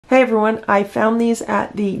Hey everyone, I found these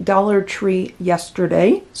at the Dollar Tree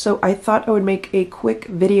yesterday, so I thought I would make a quick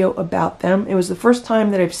video about them. It was the first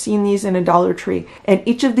time that I've seen these in a Dollar Tree, and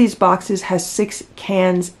each of these boxes has 6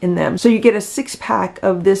 cans in them. So you get a 6-pack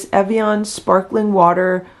of this Evian Sparkling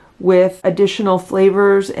Water with additional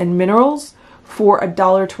flavors and minerals for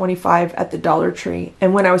 $1.25 at the Dollar Tree.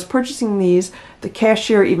 And when I was purchasing these, the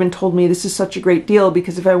cashier even told me this is such a great deal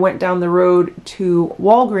because if I went down the road to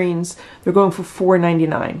Walgreens, they're going for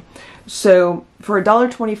 $4.99. So for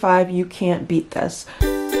 $1.25, you can't beat this.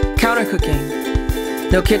 Counter cooking.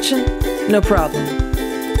 No kitchen, no problem.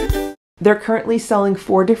 They're currently selling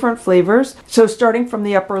 4 different flavors. So starting from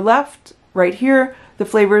the upper left, right here, the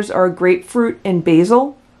flavors are grapefruit and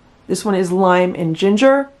basil. This one is lime and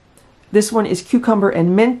ginger. This one is cucumber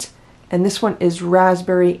and mint, and this one is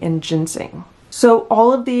raspberry and ginseng. So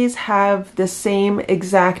all of these have the same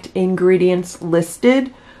exact ingredients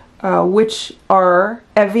listed, which are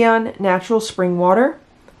Evian natural spring water,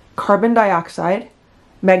 carbon dioxide,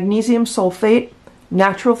 magnesium sulfate,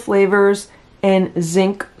 natural flavors, and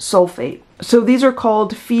zinc sulfate. So these are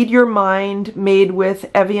called Feed Your Mind, made with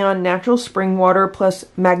Evian natural spring water plus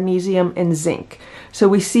magnesium and zinc. So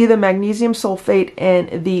we see the magnesium sulfate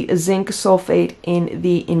and the zinc sulfate in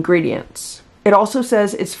the ingredients. It also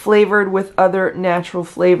says it's flavored with other natural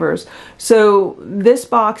flavors. So this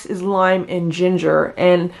box is lime and ginger,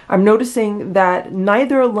 and I'm noticing that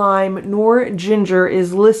neither lime nor ginger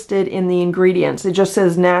is listed in the ingredients. It just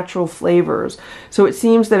says natural flavors. So it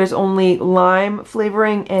seems that it's only lime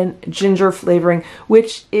flavoring and ginger flavoring,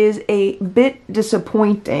 which is a bit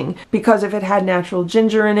disappointing because if it had natural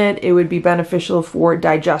ginger in it, it would be beneficial for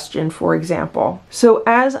digestion, for example. So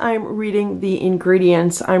as I'm reading the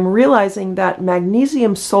ingredients, I'm realizing that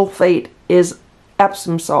magnesium sulfate is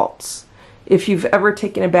Epsom salts. If you've ever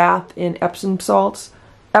taken a bath in Epsom salts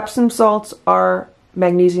are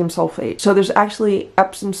magnesium sulfate. So there's actually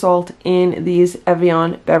Epsom salt in these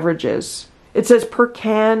Evian beverages. It says per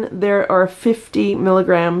can there are 50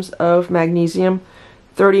 milligrams of magnesium,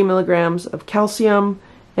 30 milligrams of calcium,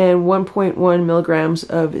 and 1.1 milligrams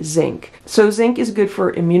of zinc. So zinc is good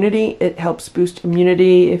for immunity. It helps boost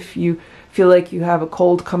immunity if you feel like you have a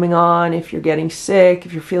cold coming on, if you're getting sick,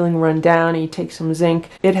 if you're feeling run down and you take some zinc.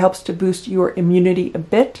 It helps to boost your immunity a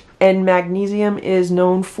bit. And magnesium is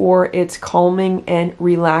known for its calming and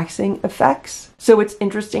relaxing effects. So it's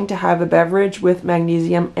interesting to have a beverage with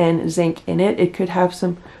magnesium and zinc in it. It could have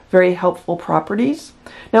some very helpful properties.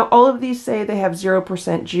 Now all of these say they have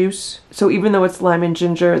 0% juice. So even though it's lime and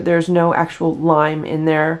ginger, there's no actual lime in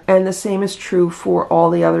there. And the same is true for all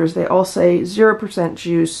the others. They all say 0%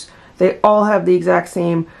 juice. They all have the exact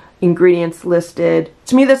same ingredients listed.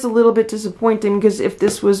 To me, that's a little bit disappointing because if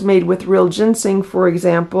this was made with real ginseng, for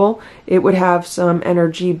example, it would have some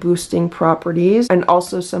energy boosting properties and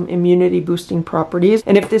also some immunity boosting properties.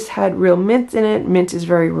 And if this had real mint in it, mint is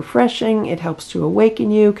very refreshing. It helps to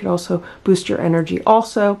awaken you. It can also boost your energy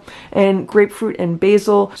also. And grapefruit and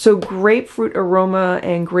basil. So grapefruit aroma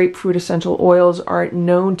and grapefruit essential oils are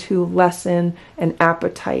known to lessen an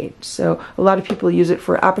appetite. So a lot of people use it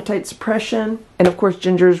for appetite suppression. And of course,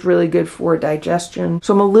 ginger is really good for digestion.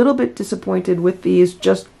 So I'm a little bit disappointed with these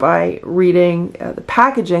just by reading the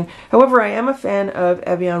packaging. However, I am a fan of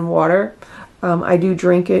Evian water. I do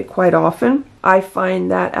drink it quite often. I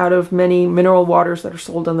find that out of many mineral waters that are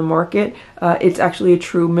sold on the market, it's actually a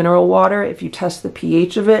true mineral water. If you test the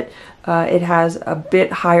pH of it, it has a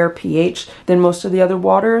bit higher pH than most of the other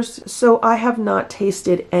waters. So I have not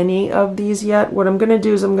tasted any of these yet. What I'm going to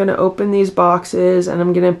do is I'm going to open these boxes and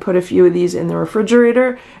I'm going to put a few of these in the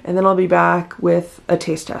refrigerator, and then I'll be back with a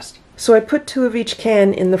taste test. So I put 2 of each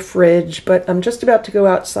can in the fridge, but I'm just about to go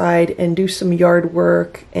outside and do some yard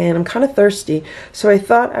work, and I'm kind of thirsty. So I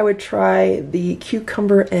thought I would try the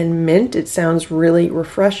cucumber and mint. It sounds really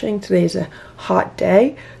refreshing. Today's a hot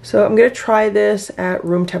day. So I'm going to try this at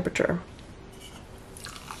room temperature.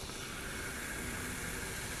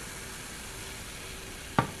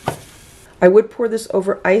 I would pour this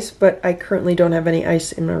over ice, but I currently don't have any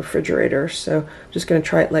ice in my refrigerator, so I'm just going to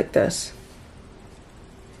try it like this.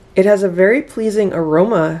 It has a very pleasing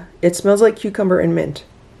aroma. It smells like cucumber and mint.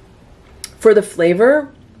 For the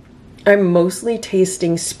flavor, I'm mostly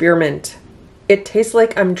tasting spearmint. It tastes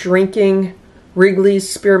like I'm drinking Wrigley's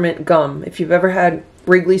spearmint gum. If you've ever had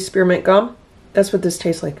Wrigley's spearmint gum, that's what this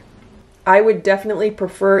tastes like. I would definitely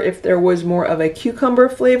prefer if there was more of a cucumber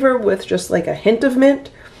flavor with just like a hint of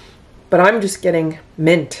mint, but I'm just getting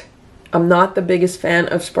mint. I'm not the biggest fan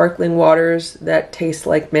of sparkling waters that taste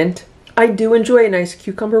like mint. I do enjoy a nice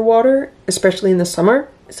cucumber water, especially in the summer,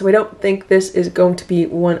 so I don't think this is going to be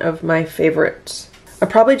one of my favorites. I'm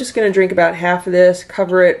probably just going to drink about half of this,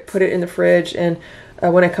 cover it, put it in the fridge, and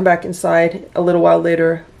when I come back inside a little while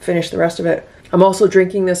later, finish the rest of it. I'm also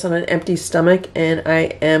drinking this on an empty stomach, and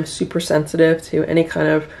I am super sensitive to any kind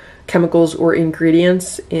of chemicals or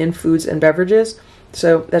ingredients in foods and beverages,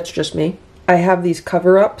 so that's just me. I have these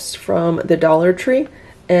cover-ups from the Dollar Tree,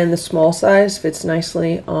 and the small size fits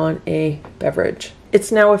nicely on a beverage.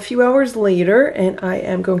 It's now a few hours later, and I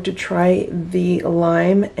am going to try the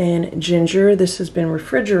lime and ginger. This has been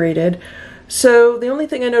refrigerated. So the only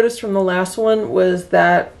thing I noticed from the last one was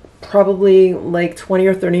that probably like 20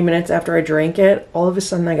 or 30 minutes after I drank it, all of a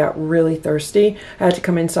sudden I got really thirsty. I had to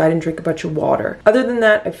come inside and drink a bunch of water. Other than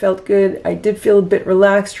that, I felt good. I did feel a bit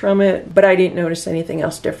relaxed from it, but I didn't notice anything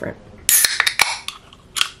else different.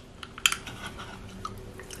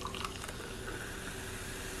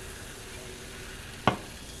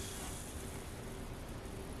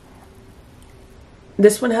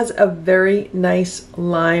 This one has a very nice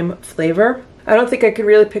lime flavor. I don't think I could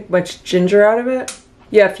really pick much ginger out of it.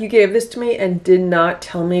 Yeah, if you gave this to me and did not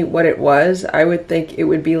tell me what it was, I would think it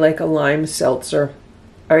would be like a lime seltzer.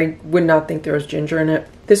 I would not think there was ginger in it.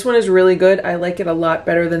 This one is really good. I like it a lot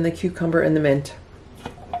better than the cucumber and the mint.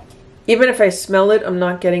 Even if I smell it, I'm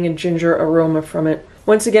not getting a ginger aroma from it.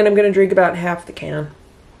 Once again, I'm going to drink about half the can.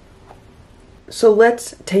 So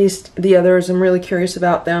let's taste the others. I'm really curious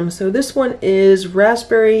about them. So this one is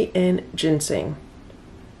raspberry and ginseng.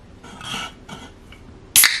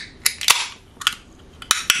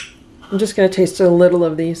 I'm just going to taste a little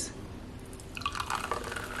of these.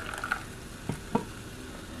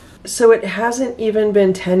 So it hasn't even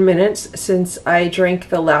been 10 minutes since I drank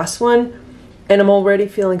the last one, and I'm already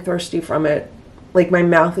feeling thirsty from it. Like my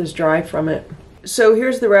mouth is dry from it. So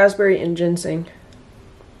here's the raspberry and ginseng.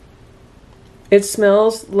 It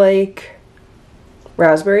smells like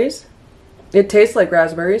raspberries. It tastes like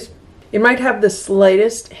raspberries. It might have the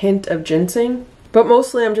slightest hint of ginseng, but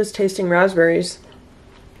mostly I'm just tasting raspberries.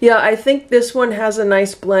 Yeah, I think this one has a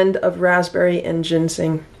nice blend of raspberry and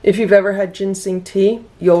ginseng. If you've ever had ginseng tea,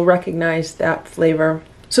 you'll recognize that flavor.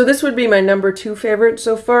 So this would be my number 2 favorite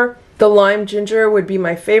so far. The lime ginger would be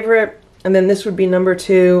my favorite, and then this would be number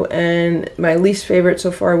 2, and my least favorite so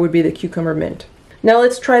far would be the cucumber mint. Now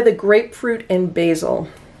let's try the grapefruit and basil.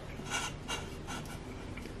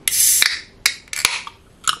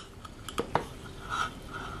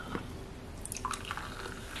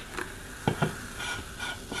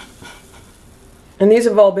 And these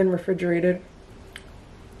have all been refrigerated.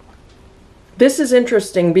 This is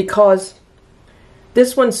interesting because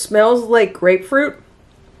this one smells like grapefruit,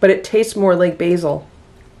 but it tastes more like basil.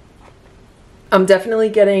 I'm definitely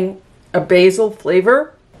getting a basil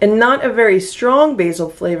flavor, and not a very strong basil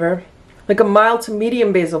flavor, like a mild to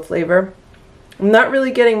medium basil flavor. I'm not really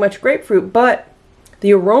getting much grapefruit, but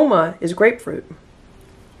the aroma is grapefruit.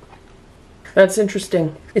 That's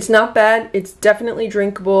interesting. It's not bad. It's definitely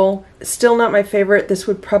drinkable. Still not my favorite. This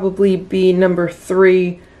would probably be number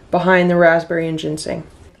 3 behind the raspberry and ginseng.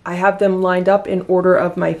 I have them lined up in order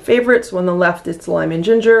of my favorites. On the left, it's lime and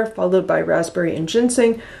ginger, followed by raspberry and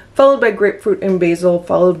ginseng, followed by grapefruit and basil,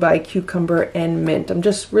 followed by cucumber and mint. I'm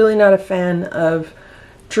just really not a fan of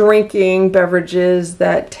drinking beverages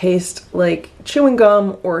that taste like chewing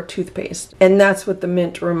gum or toothpaste. And that's what the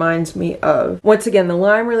mint reminds me of. Once again, the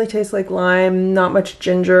lime really tastes like lime, not much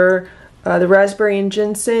ginger. The raspberry and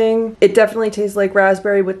ginseng, it definitely tastes like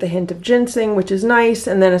raspberry with the hint of ginseng, which is nice.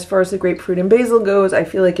 And then as far as the grapefruit and basil goes, I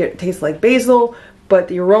feel like it tastes like basil, but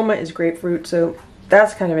the aroma is grapefruit, so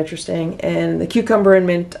that's kind of interesting. And the cucumber and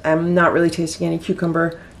mint, I'm not really tasting any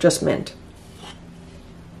cucumber, just mint.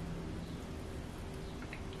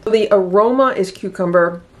 The aroma is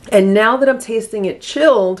cucumber, and now that I'm tasting it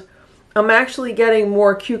chilled, I'm actually getting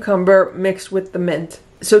more cucumber mixed with the mint.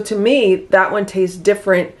 So to me, that one tastes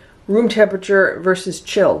different, room temperature versus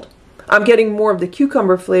chilled. I'm getting more of the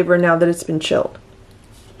cucumber flavor now that it's been chilled.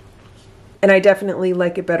 And I definitely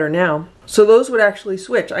like it better now. So those would actually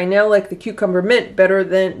switch. I now like the cucumber mint better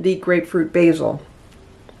than the grapefruit basil.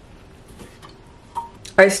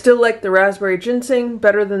 I still like the raspberry ginseng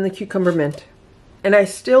better than the cucumber mint. And I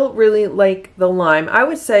still really like the lime. I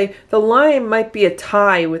would say the lime might be a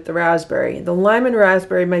tie with the raspberry. The lime and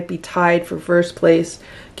raspberry might be tied for first place.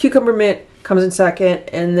 Cucumber mint comes in second,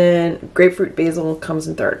 and then grapefruit basil comes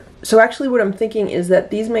in third. So actually what I'm thinking is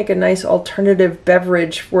that these make a nice alternative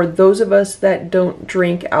beverage for those of us that don't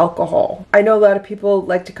drink alcohol. I know a lot of people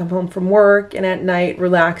like to come home from work and at night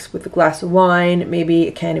relax with a glass of wine, maybe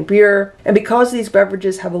a can of beer. And because these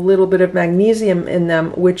beverages have a little bit of magnesium in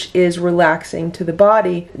them, which is relaxing to the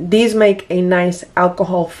body, these make a nice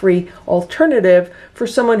alcohol-free alternative for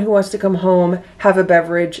someone who wants to come home, have a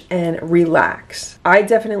beverage, and relax. I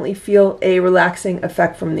definitely feel a relaxing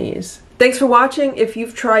effect from these. Thanks for watching. If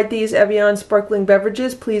you've tried these Evian sparkling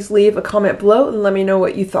beverages, please leave a comment below and let me know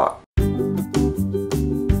what you thought.